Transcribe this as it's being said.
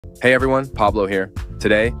Hey everyone, Pablo here.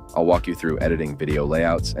 Today, I'll walk you through editing video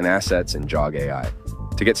layouts and assets in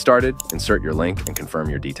JoggAI. To get started, insert your link and confirm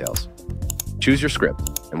your details. Choose your script,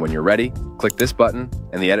 and when you're ready, click this button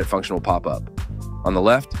and the edit function will pop up. On the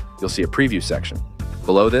left, you'll see a preview section.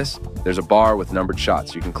 Below this, there's a bar with numbered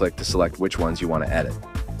shots you can click to select which ones you want to edit.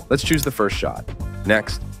 Let's choose the first shot.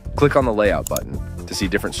 Next, click on the layout button to see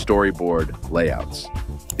different storyboard layouts.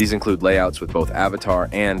 These include layouts with both avatar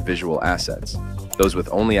and visual assets, those with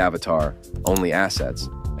only avatar, only assets,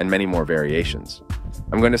 and many more variations.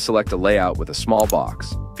 I'm going to select a layout with a small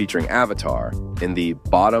box featuring avatar in the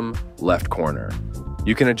bottom left corner.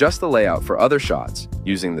 You can adjust the layout for other shots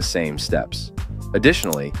using the same steps.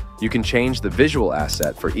 Additionally, you can change the visual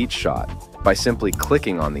asset for each shot by simply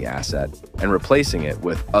clicking on the asset and replacing it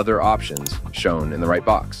with other options shown in the right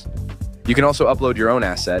box. You can also upload your own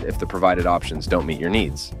asset if the provided options don't meet your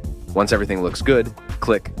needs. Once everything looks good,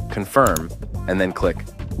 click Confirm and then click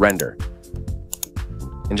Render.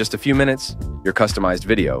 In just a few minutes, your customized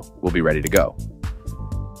video will be ready to go.